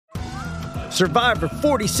Survivor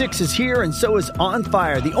 46 is here, and so is On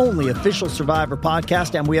Fire, the only official Survivor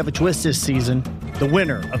podcast, and we have a twist this season. The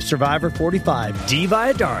winner of Survivor 45, Dee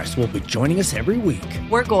Valladares, will be joining us every week.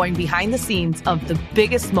 We're going behind the scenes of the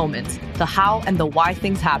biggest moments, the how and the why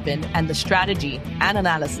things happen, and the strategy and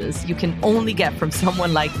analysis you can only get from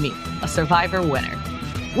someone like me, a Survivor winner.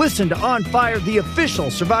 Listen to On Fire, the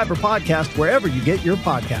official Survivor podcast, wherever you get your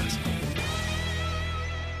podcast.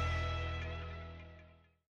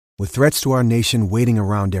 With threats to our nation waiting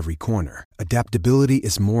around every corner, adaptability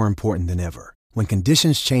is more important than ever. When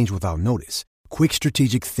conditions change without notice, quick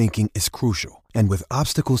strategic thinking is crucial. And with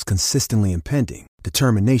obstacles consistently impending,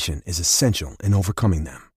 determination is essential in overcoming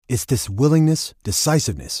them. It's this willingness,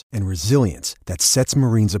 decisiveness, and resilience that sets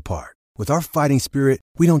Marines apart. With our fighting spirit,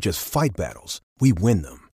 we don't just fight battles, we win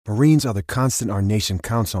them. Marines are the constant our nation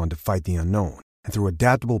counts on to fight the unknown. And through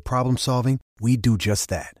adaptable problem solving, we do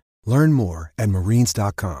just that. Learn more at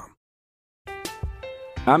marines.com.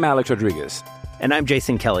 I'm Alex Rodriguez. And I'm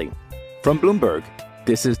Jason Kelly. From Bloomberg,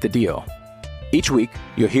 this is The Deal. Each week,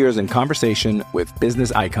 you'll hear us in conversation with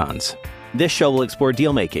business icons. This show will explore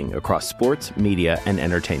deal-making across sports, media, and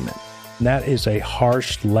entertainment. That is a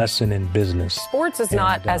harsh lesson in business. Sports is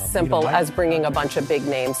not as simple as bringing a bunch of big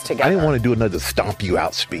names together. I didn't want to do another stomp you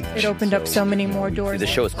out speech. It opened up so many more doors. The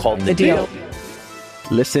show is called The Deal.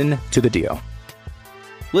 Listen to The Deal.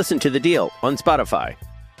 Listen to The Deal on Spotify.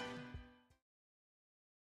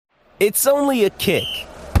 It's only a kick,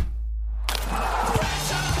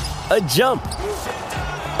 a jump,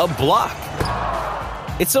 a block.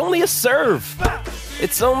 It's only a serve.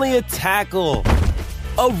 It's only a tackle,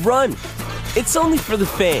 a run. It's only for the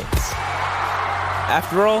fans.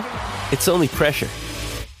 After all, it's only pressure.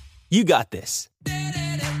 You got this.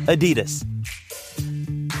 Adidas.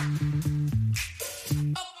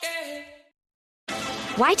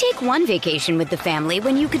 Why take one vacation with the family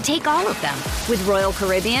when you could take all of them? With Royal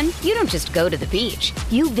Caribbean, you don't just go to the beach.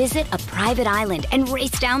 You visit a private island and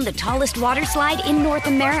race down the tallest water slide in North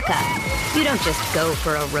America. You don't just go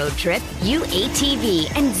for a road trip. You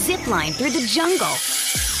ATV and zip line through the jungle.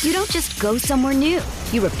 You don't just go somewhere new.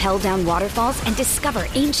 You rappel down waterfalls and discover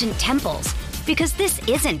ancient temples. Because this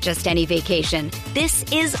isn't just any vacation. This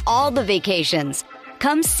is all the vacations.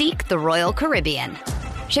 Come seek the Royal Caribbean.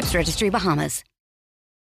 Ships Registry, Bahamas.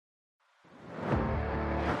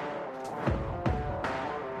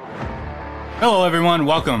 Hello, everyone.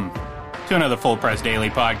 Welcome to another Full Press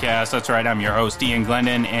Daily podcast. That's right. I'm your host, Ian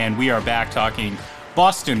Glendon, and we are back talking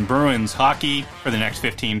Boston Bruins hockey for the next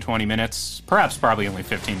 15, 20 minutes, perhaps probably only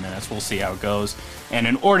 15 minutes. We'll see how it goes. And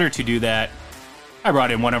in order to do that, I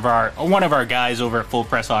brought in one of our guys over at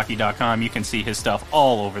FullPressHockey.com. You can see his stuff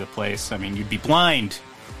all over the place. I mean, you'd be blind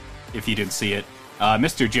if you didn't see it.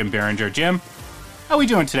 Mr. Jim Behringer. Jim, how are we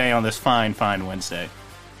doing today on this fine Wednesday?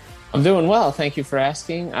 I'm doing well. Thank you for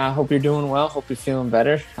asking. I hope you're doing well. Hope you're feeling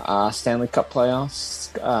better. Stanley Cup playoffs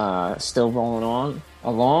still rolling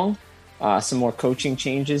along. Some more coaching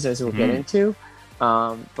changes as we'll get into.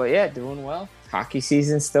 But yeah, doing well. Hockey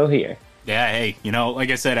season's still here. Yeah, hey, like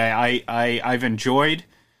I said, I've enjoyed.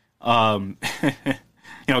 Colorado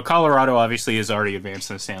obviously has already advanced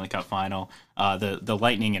to the Stanley Cup final. The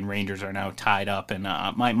Lightning and Rangers are now tied up, and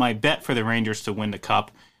my bet for the Rangers to win the Cup.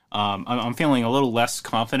 I'm feeling a little less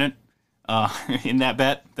confident in that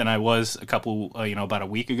bet than I was about a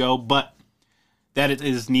week ago, but that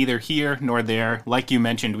is neither here nor there. Like you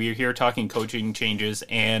mentioned, we are here talking coaching changes,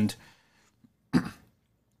 and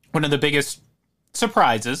one of the biggest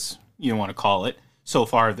surprises, you want to call it, so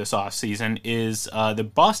far this offseason is the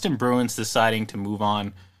Boston Bruins deciding to move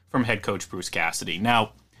on from head coach Bruce Cassidy.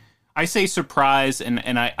 Now, I say surprise, and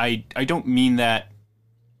I don't mean that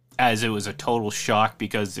as it was a total shock,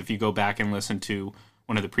 because if you go back and listen to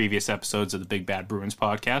one of the previous episodes of the Big Bad Bruins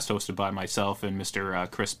podcast, hosted by myself and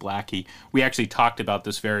Mr. Chris Blackie, we actually talked about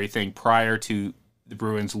this very thing prior to the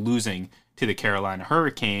Bruins losing to the Carolina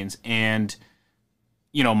Hurricanes. And,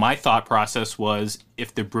 my thought process was,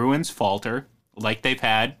 if the Bruins falter, like they've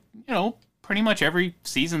had, pretty much every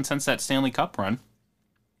season since that Stanley Cup run,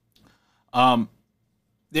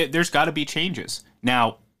 there's got to be changes.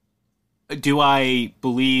 Now, do I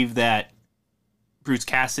believe that Bruce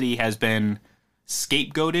Cassidy has been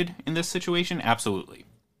scapegoated in this situation? Absolutely.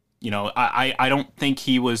 I don't think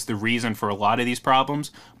he was the reason for a lot of these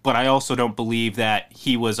problems, but I also don't believe that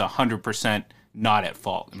he was 100% not at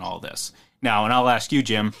fault in all this. Now, and I'll ask you,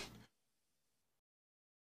 Jim,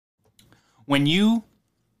 when you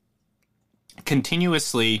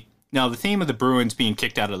continuously... Now, the theme of the Bruins being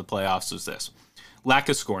kicked out of the playoffs was this: lack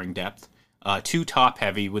of scoring depth, too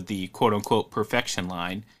top-heavy with the quote-unquote perfection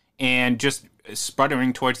line, and just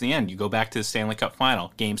sputtering towards the end. You go back to the Stanley Cup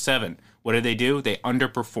final, Game 7, What did they do? They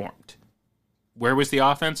underperformed. Where was the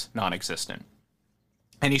offense? Non-existent.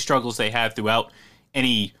 Any struggles they had throughout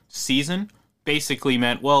any season basically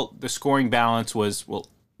meant, well, the scoring balance was, well,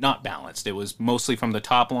 not balanced. It was mostly from the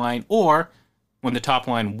top line, or when the top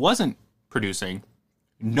line wasn't producing,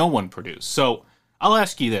 no one produced. So I'll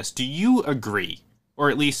ask you this. Do you agree, or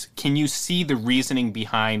at least can you see the reasoning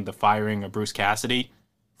behind the firing of Bruce Cassidy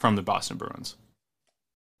from the Boston Bruins?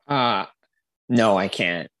 No, I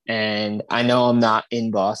can't. And I know I'm not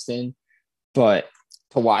in Boston, but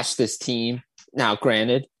to watch this team, now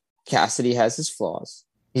granted, Cassidy has his flaws.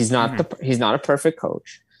 He's not he's not a perfect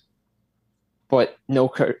coach, but no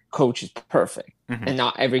coach is perfect. And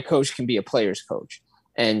not every coach can be a player's coach.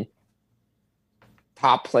 And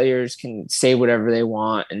top players can say whatever they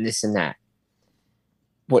want and this and that.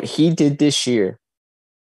 What he did this year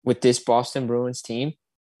with this Boston Bruins team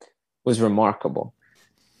was remarkable.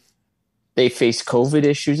 They faced COVID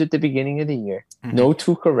issues at the beginning of the year. No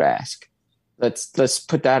Tuukka Rask. Let's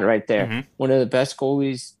put that right there. One of the best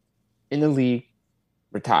goalies in the league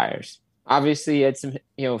retires. Obviously, he had some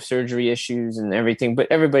surgery issues and everything, but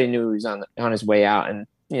everybody knew he was on his way out. And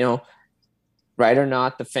right or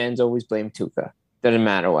not, the fans always blame Tuukka. Doesn't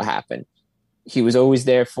matter what happened. He was always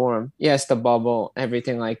there for him. Yes, the bubble,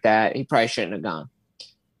 everything like that. He probably shouldn't have gone.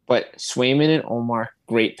 But Swayman and Omar,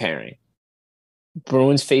 great pairing.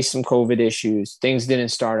 Bruins faced some COVID issues. Things didn't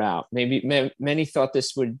start out. Maybe many thought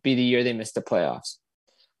this would be the year they missed the playoffs.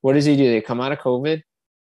 What does he do? They come out of COVID.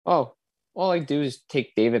 Oh, all I do is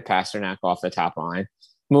take David Pastrnak off the top line,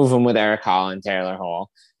 move him with Eric Holland, Taylor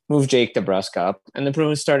Hall, move Jake DeBrusk up, and the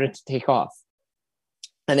Bruins started to take off.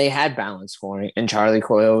 And they had balanced scoring, and Charlie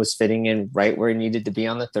Coyle was fitting in right where he needed to be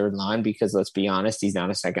on the third line because, let's be honest, he's not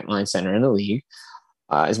a second-line center in the league,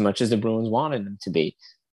 as much as the Bruins wanted him to be.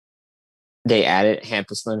 They added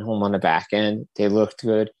Hampus Lindholm on the back end. They looked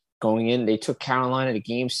good. Going in, they took Carolina to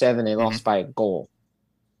Game 7. They lost by a goal.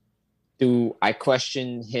 Do I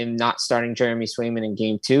question him not starting Jeremy Swayman in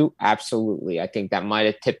Game 2? Absolutely. I think that might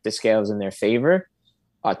have tipped the scales in their favor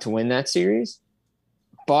to win that series.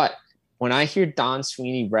 But when I hear Don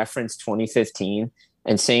Sweeney reference 2015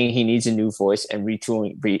 and saying he needs a new voice and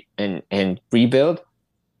retooling and rebuild,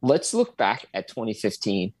 let's look back at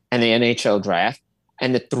 2015 and the NHL draft.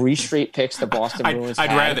 And the 3 straight picks the Boston Bruins had.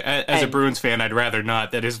 Rather, as a Bruins fan, I'd rather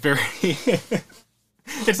not. That is very.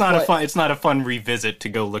 It's not a fun revisit to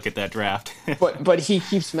go look at that draft. but he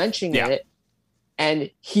keeps mentioning it, and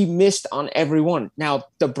he missed on every one. Now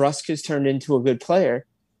DeBrusk has turned into a good player,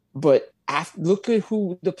 but look at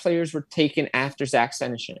who the players were taken after Zach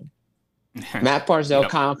Senyshyn: Matt Barzal,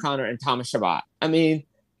 Kyle Connor, and Thomas Chabot. I mean,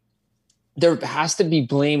 there has to be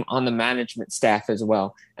blame on the management staff as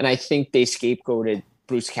well, and I think they scapegoated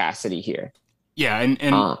Bruce Cassidy here. Yeah,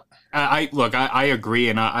 and I agree,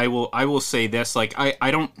 and I will say this: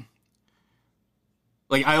 I don't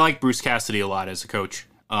I like Bruce Cassidy a lot as a coach.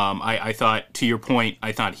 I thought, to your point,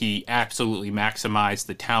 I thought he absolutely maximized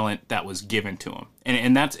the talent that was given to him,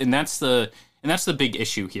 and that's the big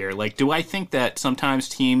issue here. Do I think that sometimes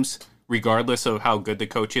teams, regardless of how good the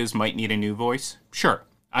coach is, might need a new voice? Sure,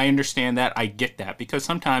 I understand that. I get that, because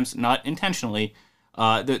sometimes, not intentionally,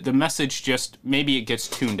 the message just, maybe it gets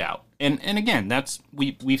tuned out. And again,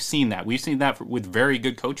 we've seen that. We've seen that with very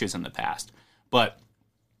good coaches in the past. But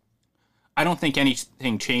I don't think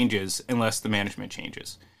anything changes unless the management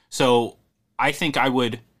changes. So I think I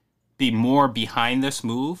would be more behind this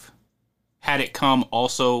move had it come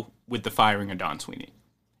also with the firing of Don Sweeney.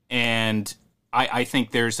 And I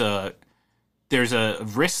think there's a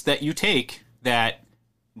risk that you take that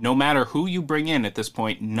no matter who you bring in at this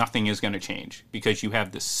point, nothing is going to change because you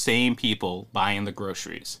have the same people buying the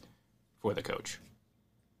groceries for the coach.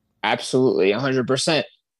 Absolutely, 100%.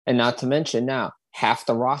 And not to mention now, half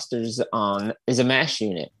the roster is a mash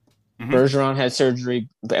unit. Bergeron had surgery,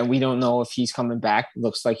 and we don't know if he's coming back.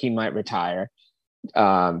 Looks like he might retire.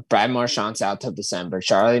 Brad Marchand's out till December.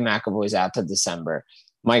 Charlie McAvoy's out till December.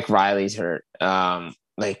 Mike Riley's hurt. The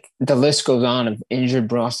list goes on of injured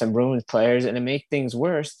Boston Bruins players, and to make things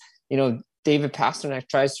worse, David Pastrnak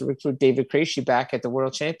tries to recruit David Krejci back at the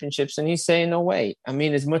World Championships, and he's saying no way. I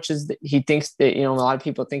mean, as much as he thinks that, a lot of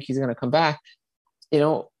people think he's going to come back,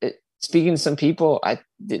 speaking to some people,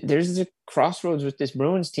 there's a crossroads with this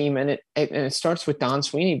Bruins team, and it starts with Don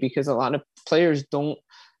Sweeney, because a lot of players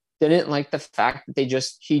didn't like the fact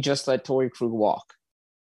that he just let Torrey Krug walk.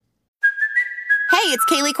 Hey, it's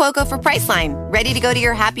Kaylee Cuoco for Priceline. Ready to go to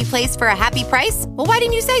your happy place for a happy price? Well, why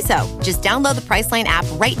didn't you say so? Just download the Priceline app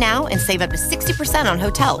right now and save up to 60% on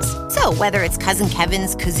hotels. So whether it's Cousin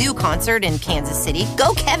Kevin's Kazoo Concert in Kansas City,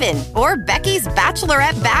 go Kevin, or Becky's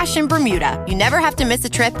Bachelorette Bash in Bermuda, you never have to miss a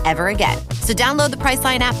trip ever again. So download the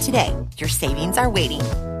Priceline app today. Your savings are waiting.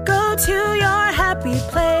 Go to your happy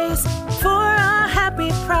place for a happy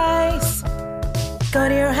price. Go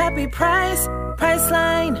to your happy price,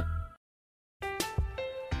 Priceline.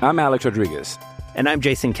 I'm Alex Rodriguez. And I'm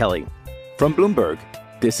Jason Kelly. From Bloomberg,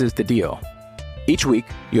 this is The Deal. Each week,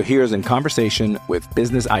 you'll hear us in conversation with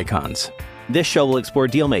business icons. This show will explore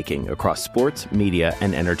deal-making across sports, media,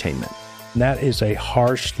 and entertainment. That is a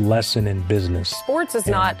harsh lesson in business. Sports is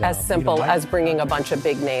not as simple as bringing a bunch of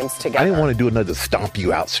big names together. I didn't want to do another stomp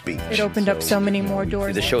you out speech. It opened up so many more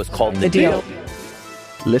doors. The show is called The Deal.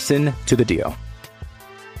 Listen to The Deal.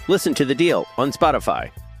 Listen to The Deal on Spotify.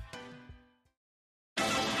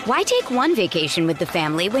 Why take one vacation with the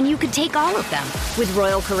family when you could take all of them? With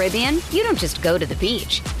Royal Caribbean, you don't just go to the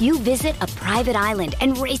beach. You visit a private island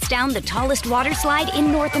and race down the tallest water slide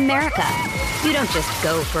in North America. You don't just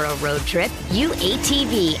go for a road trip. You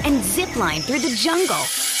ATV and zip line through the jungle.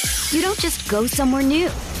 You don't just go somewhere new.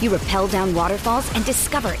 You rappel down waterfalls and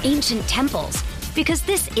discover ancient temples. Because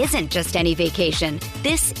this isn't just any vacation.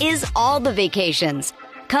 This is all the vacations.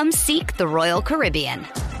 Come seek the Royal Caribbean.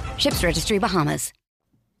 Ships Registry, Bahamas.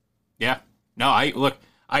 Yeah. No,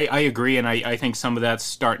 I agree, and I think some of that's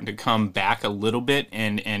starting to come back a little bit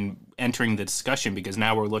and entering the discussion, because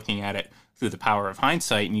now we're looking at it through the power of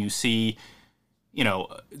hindsight, and you see,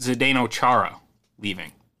 Zdeno Chara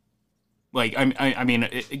leaving. Like, I mean,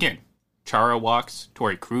 again, Chara walks,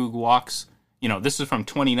 Torrey Krug walks. This is from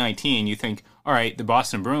 2019. You think, all right, the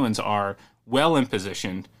Boston Bruins are well in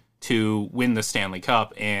position to win the Stanley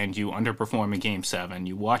Cup, and you underperform in Game 7.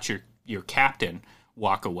 You watch your captain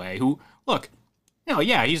walk away. Who, look,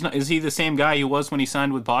 he's not. Is he the same guy he was when he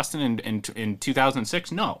signed with Boston in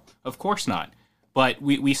 2006? No, of course not. But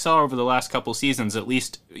we saw over the last couple seasons, at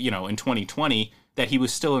least in 2020, that he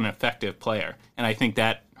was still an effective player, and I think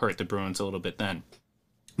that hurt the Bruins a little bit then.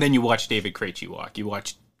 Then you watch David Krejci walk. You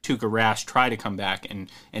watch Tuukka Rask try to come back and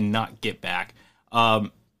not get back.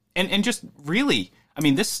 And just really, I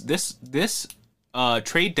mean, this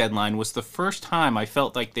trade deadline was the first time I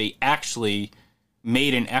felt like they actually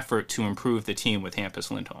made an effort to improve the team with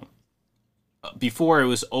Hampus Lindholm. Before, it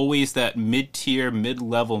was always that mid-tier,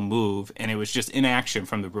 mid-level move, and it was just inaction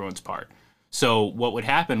from the Bruins' part. So what would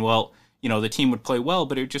happen? Well, the team would play well,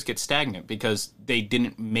 but it would just get stagnant because they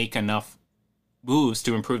didn't make enough moves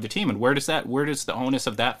to improve the team. And where does the onus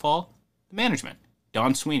of that fall? The management.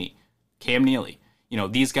 Don Sweeney, Cam Neely.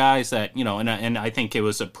 These guys that, and I think it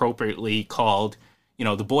was appropriately called,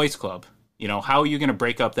 the boys club. How are you going to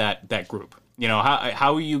break up that group?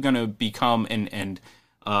 How are you going to become and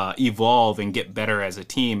evolve and get better as a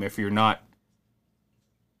team if you're not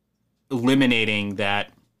eliminating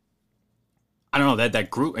that? I don't know,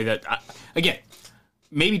 that group. Again,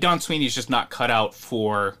 maybe Don Sweeney's just not cut out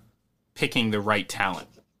for picking the right talent.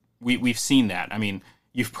 We've seen that. I mean,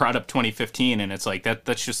 you've brought up 2015, and it's like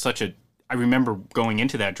that's just such a. I remember going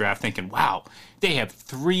into that draft thinking, wow, they have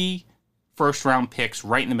 3 first-round picks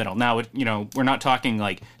right in the middle. Now, we're not talking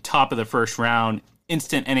like top of the first round,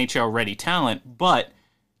 instant NHL-ready talent, but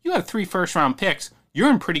you have 3 first-round picks. You're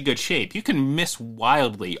in pretty good shape. You can miss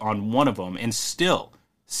wildly on one of them and still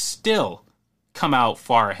come out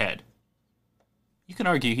far ahead. You can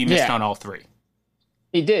argue he missed on all 3.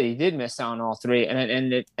 He did miss on all 3,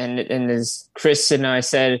 and as Chris and I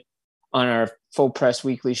said on our Full Press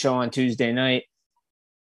Weekly show on Tuesday night,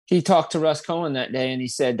 he talked to Russ Cohen that day, and he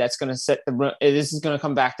said that's going to this is going to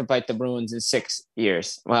come back to bite the Bruins in 6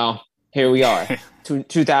 years. Well, here we are,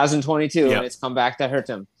 2022, yep. And it's come back to hurt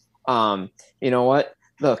them. You know what?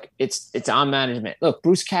 Look, it's on management. Look,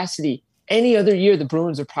 Bruce Cassidy. Any other year, the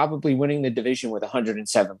Bruins are probably winning the division with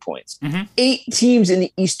 107 points. Mm-hmm. 8 teams in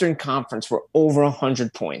the Eastern Conference were over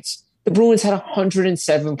 100 points. The Bruins had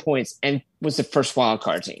 107 points and was the first wild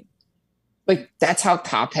card team. Like, that's how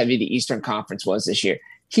top heavy the Eastern Conference was this year.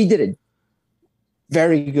 He did a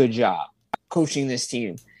very good job coaching this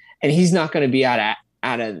team, and he's not going to be out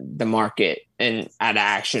of the market and out of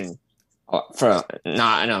action for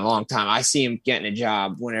not in a long time. I see him getting a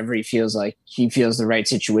job whenever he feels the right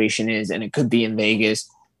situation is, and it could be in Vegas,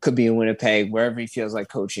 could be in Winnipeg, wherever he feels like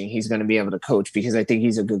coaching, he's going to be able to coach because I think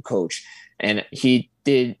he's a good coach. And he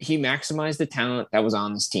maximized the talent that was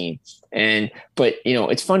on this team. But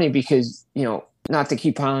it's funny because, not to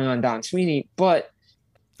keep piling on Don Sweeney, but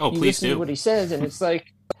please do what he says. And it's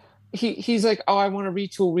like, he's like, oh, I want to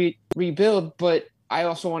retool, rebuild, but I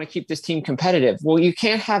also want to keep this team competitive. Well, you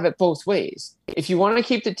can't have it both ways. If you want to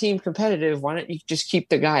keep the team competitive, why don't you just keep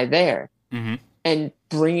the guy there and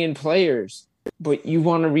bring in players? But you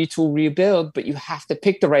want to retool, rebuild, but you have to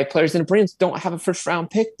pick the right players. And the Bruins don't have a first-round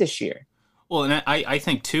pick this year. Well, and I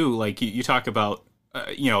think, too, like you talk about,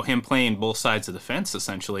 him playing both sides of the fence,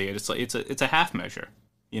 essentially. It's like it's a half measure,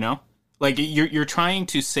 Like, you're trying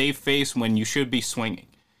to save face when you should be swinging.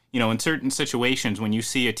 In certain situations, when you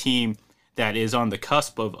see a team that is on the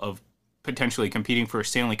cusp of potentially competing for a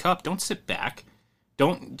Stanley Cup, don't sit back.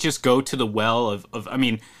 Don't just go to the well of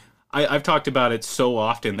I've talked about it so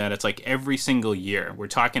often that it's like every single year we're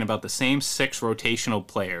talking about the same 6 rotational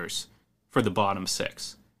players for the bottom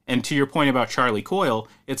 6. And to your point about Charlie Coyle,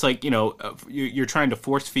 it's like, you're trying to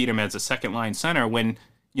force feed him as a second-line center when,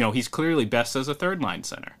 he's clearly best as a third-line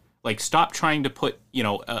center. Like, stop trying to put,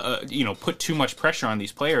 put too much pressure on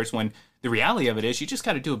these players when the reality of it is you just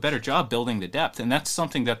got to do a better job building the depth. And that's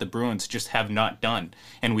something that the Bruins just have not done.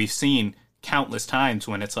 And we've seen countless times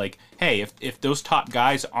when it's like, hey, if those top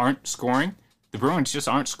guys aren't scoring, the Bruins just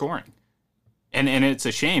aren't scoring. And it's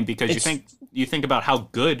a shame because you think about how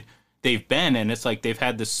good they've been, and it's like they've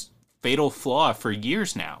had this fatal flaw for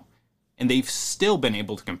years now, and they've still been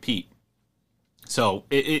able to compete. So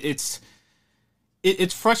it's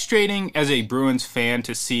frustrating as a Bruins fan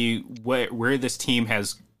to see where this team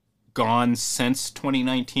has gone since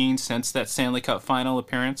 2019, since that Stanley Cup final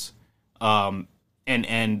appearance.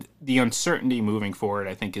 And the uncertainty moving forward,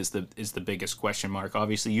 I think, is the biggest question mark.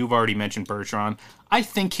 Obviously, you've already mentioned Bergeron. I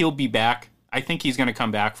think he'll be back. I think he's going to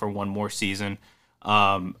come back for one more season.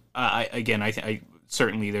 I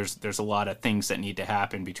certainly there's a lot of things that need to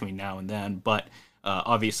happen between now and then, but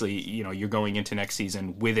obviously, you're going into next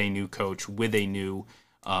season with a new coach, with a new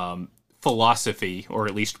philosophy, or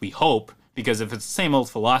at least we hope, because if it's the same old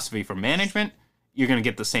philosophy for management, you're going to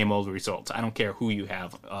get the same old results. I don't care who you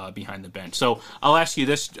have behind the bench. So I'll ask you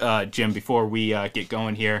this, Jim, before we get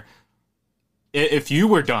going here. If you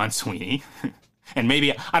were Don Sweeney, and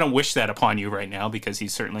maybe I don't wish that upon you right now because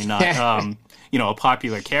he's certainly not, a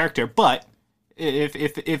popular character, but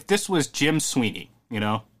if this was Jim Sweeney,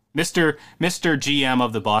 Mr. GM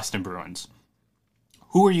of the Boston Bruins,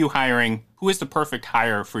 who are you hiring? Who is the perfect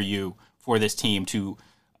hire for you for this team to,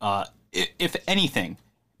 if anything,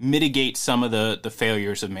 mitigate some of the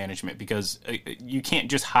failures of management? Because you can't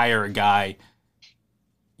just hire a guy.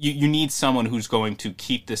 You need someone who's going to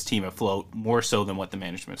keep this team afloat more so than what the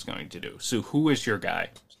management's going to do. So who is your guy?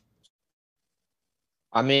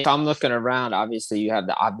 I mean, if I'm looking around, obviously you have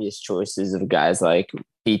the obvious choices of guys like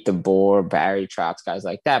Pete DeBoer, Barry Trotz, guys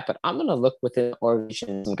like that. But I'm going to look within the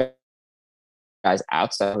organization, some guys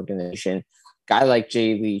outside the organization, guy like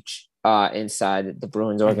Jay Leach inside the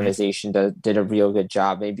Bruins organization did a real good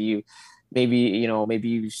job. Maybe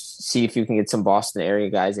you see if you can get some Boston area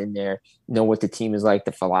guys in there, know what the team is like,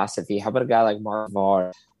 the philosophy. How about a guy like Mark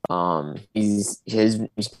Var? He's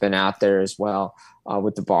been out there as well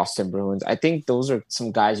with the Boston Bruins. I think those are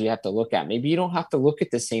some guys you have to look at. Maybe you don't have to look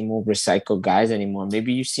at the same old recycled guys anymore.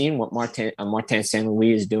 Maybe you've seen what Martin St.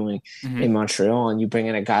 Louis is doing in Montreal, and you bring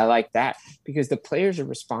in a guy like that because the players are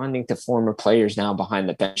responding to former players now behind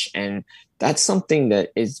the bench, and that's something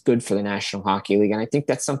that is good for the National Hockey League. And I think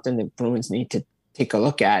that's something that Bruins need to take a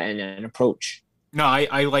look at and approach. No,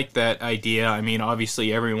 I like that idea. I mean,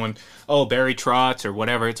 obviously everyone, Barry Trotz or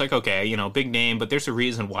whatever, it's like, okay, big name, but there's a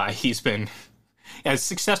reason why he's been as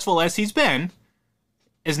successful as he's been,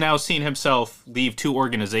 is now seen himself leave 2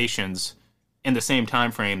 organizations in the same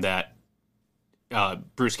time frame that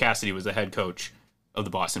Bruce Cassidy was the head coach of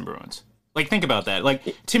the Boston Bruins. Like, think about that.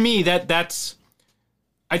 Like, to me, that's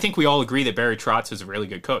I think we all agree that Barry Trotz is a really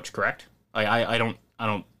good coach, correct? I don't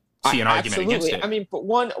see an argument against it. I mean, but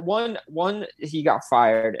one he got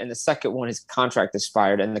fired, and the second one, his contract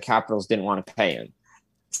expired, and the Capitals didn't want to pay him.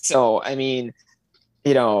 So, I mean,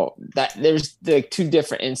 that there's the 2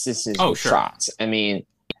 different instances with Trotz. I mean,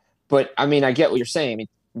 I get what you're saying.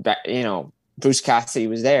 I mean, Bruce Cassidy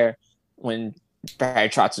was there when Barry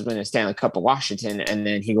Trotz was winning the Stanley Cup of Washington, and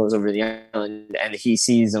then he goes over to the island and he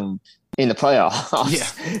sees them in the playoffs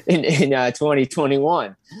in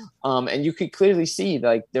 2021. And you could clearly see,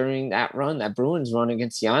 like, during that run, that Bruins run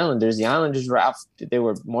against the Islanders were out. They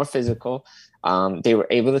were more physical. They were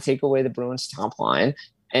able to take away the Bruins' top line.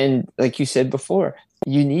 And like you said before,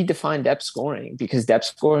 you need to find depth scoring because depth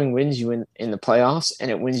scoring wins you in the playoffs and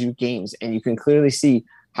it wins you games. And you can clearly see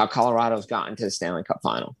how Colorado's gotten to the Stanley Cup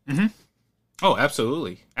final. Mm-hmm. Oh,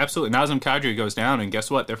 absolutely. Absolutely. Nazem Kadri goes down, and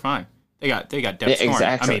guess what? They're fine. They got depth scoring.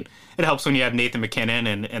 Exactly. I mean, it helps when you have Nathan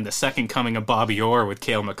McKinnon and the second coming of Bobby Orr with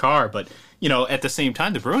Cale Makar. But, at the same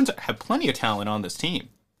time, the Bruins have plenty of talent on this team.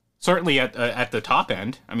 certainly at the top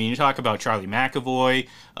end. I mean, you talk about Charlie McAvoy,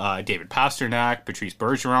 David Pasternak, Patrice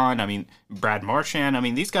Bergeron. I mean, Brad Marchand. I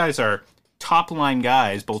mean, these guys are top line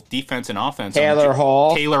guys, both defense and offense. Taylor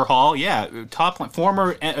Hall, yeah, top line,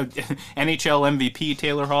 former NHL MVP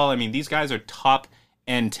Taylor Hall. I mean, these guys are top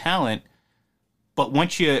end talent. But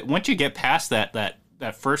once you get past that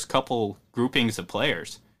first couple groupings of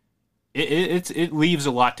players, it leaves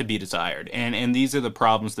a lot to be desired. And these are the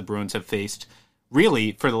problems the Bruins have faced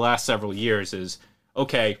really for the last several years. Is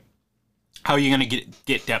okay, how are you going to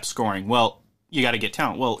get depth scoring? Well, you got to get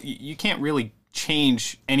talent. Well, you can't really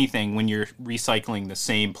change anything when you're recycling the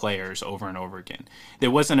same players over and over again.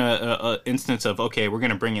 There wasn't a instance of, okay, we're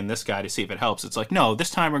going to bring in this guy to see if it helps. It's like, no, this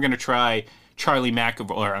time we're going to try Charlie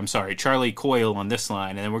Coyle on this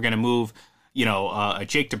line, and then we're going to move,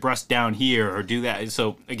 Jake DeBrusk down here or do that.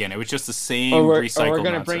 So again, it was just the same recycle. Or we're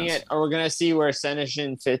going to bring it, or we're going to see where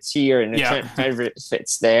Senyshyn fits here and Trent Frederick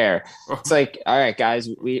fits there. It's like, all right, guys,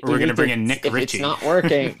 we're going to bring in Nick Ritchie. If it's not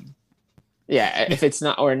working. Yeah, if it's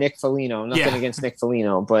not, or Nick Foligno, nothing against Nick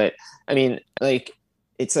Foligno, but I mean,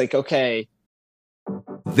 it's like, okay.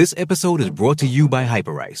 This episode is brought to you by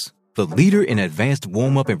Hyperice, the leader in advanced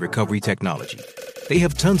warm-up and recovery technology. They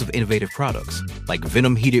have tons of innovative products, like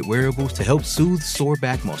Venom-heated wearables to help soothe sore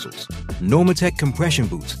back muscles, Normatec compression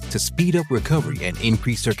boots to speed up recovery and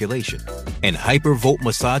increase circulation, and Hypervolt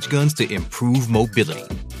massage guns to improve mobility.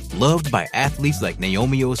 Loved by athletes like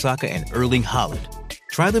Naomi Osaka and Erling Haaland.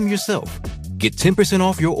 Try them yourself. Get 10%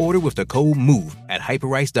 off your order with the code MOVE at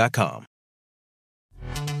hyperice.com.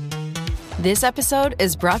 This episode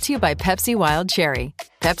is brought to you by Pepsi Wild Cherry.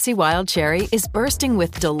 Pepsi Wild Cherry is bursting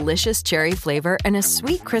with delicious cherry flavor and a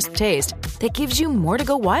sweet, crisp taste that gives you more to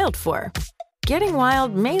go wild for. Getting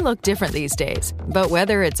wild may look different these days, but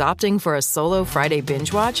whether it's opting for a solo Friday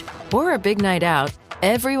binge watch or a big night out,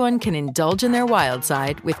 everyone can indulge in their wild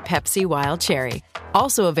side with Pepsi Wild Cherry.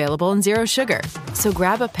 Also available in Zero Sugar. So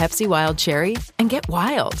grab a Pepsi Wild Cherry and get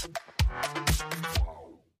wild.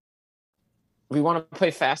 We want to play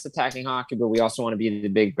fast attacking hockey, but we also want to be the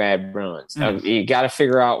big bad Bruins. You got to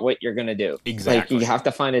figure out what you're going to do. Exactly. You have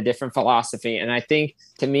to find a different philosophy. And I think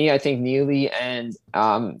Neely and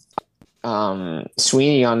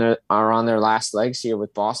Sweeney are on their last legs here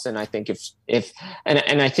with Boston. I think if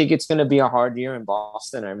I think it's going to be a hard year in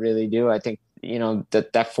Boston. I really do. I think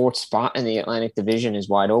that fourth spot in the Atlantic Division is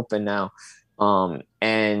wide open now,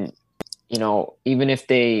 and even if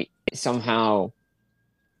they somehow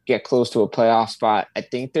get close to a playoff spot, I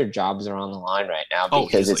think their jobs are on the line right now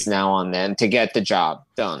because it's now on them to get the job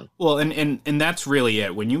done. Well, and that's really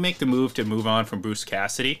it. When you make the move to move on from Bruce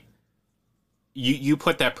Cassidy, you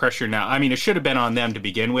put that pressure now. I mean, it should have been on them to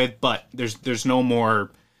begin with, but there's no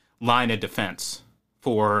more line of defense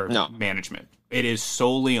for management. It is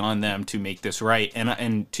solely on them to make this right.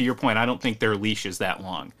 And to your point, I don't think their leash is that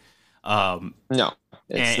long. No,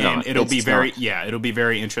 it's not. It'll be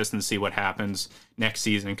very interesting to see what happens next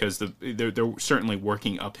season because they're certainly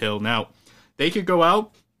working uphill. Now, they could go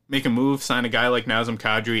out, make a move, sign a guy like Nazem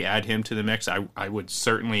Kadri, add him to the mix. I would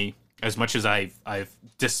certainly, as much as I've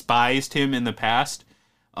despised him in the past,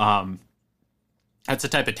 that's the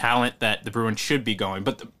type of talent that the Bruins should be going.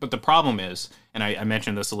 But the problem is, and I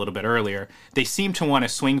mentioned this a little bit earlier, they seem to want to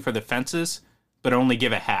swing for the fences, but only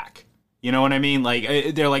give a hack. You know what I mean?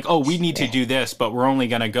 Like they're like, oh, we need to do this, but we're only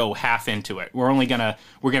going to go half into it. We're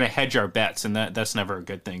gonna hedge our bets, and that's never a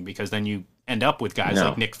good thing because then you end up with guys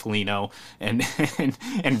like Nick Foligno and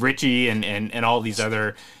Ritchie and all these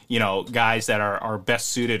other guys that are best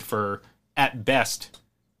suited for at best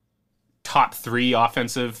top three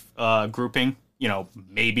offensive grouping.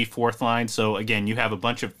 Maybe fourth line. So again, you have a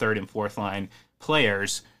bunch of third and fourth line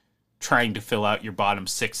players trying to fill out your bottom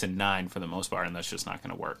 6 and 9 for the most part, and that's just not going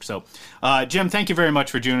to work. So, Jim, thank you very much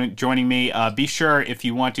for joining me. Be sure, if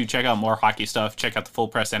you want to check out more hockey stuff, check out the Full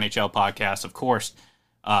Press NHL podcast, of course,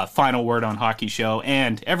 Final Word on Hockey show,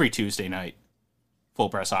 and every Tuesday night, Full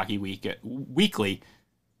Press Hockey Weekly,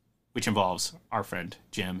 which involves our friend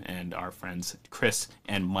Jim and our friends Chris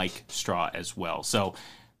and Mike Straw as well. So,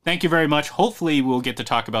 thank you very much. Hopefully, we'll get to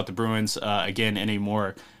talk about the Bruins again in a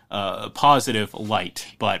more positive light,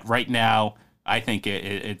 but right now I think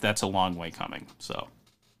that's a long way coming. So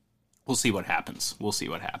we'll see what happens.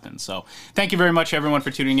 So thank you very much, everyone,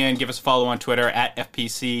 for tuning in. Give us a follow on Twitter at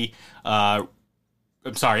FPC. At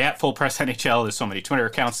Full Press NHL. There's so many Twitter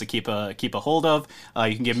accounts to keep a hold of.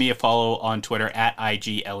 You can give me a follow on Twitter at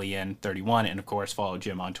IGLEN31, and of course follow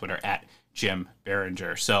Jim on Twitter at Jim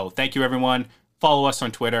Behringer. So thank you, everyone. Follow us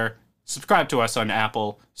on Twitter. Subscribe to us on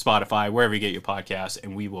Apple, Spotify, wherever you get your podcasts,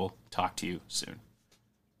 and we will talk to you soon.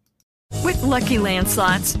 With Lucky Land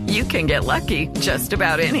Slots, you can get lucky just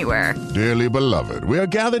about anywhere. Dearly beloved, we are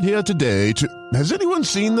gathered here today to... Has anyone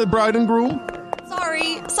seen the bride and groom?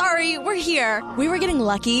 Sorry, we're here. We were getting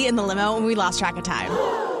lucky in the limo and we lost track of time.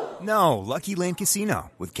 No, Lucky Land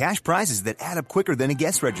Casino, with cash prizes that add up quicker than a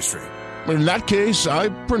guest registry. In that case, I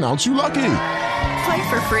pronounce you lucky. Play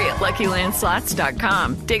for free at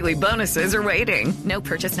LuckyLandSlots.com. Daily bonuses are waiting. No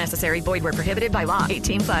purchase necessary. Void where prohibited by law.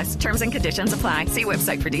 18+. Terms and conditions apply. See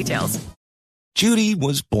website for details. Judy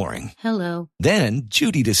was boring. Hello. Then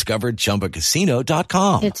Judy discovered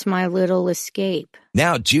ChumbaCasino.com. It's my little escape.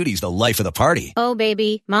 Now Judy's the life of the party. Oh,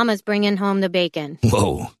 baby, mama's bringing home the bacon.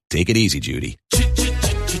 Whoa, take it easy, Judy.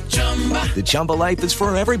 The Chumba life is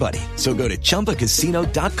for everybody. So go to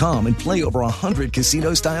ChumbaCasino.com and play over 100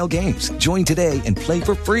 casino-style games. Join today and play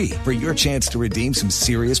for free for your chance to redeem some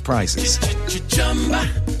serious prizes.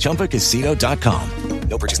 ChumbaCasino.com.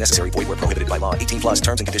 No purchase necessary. Void where prohibited by law. 18+.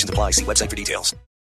 Terms and conditions apply. See website for details.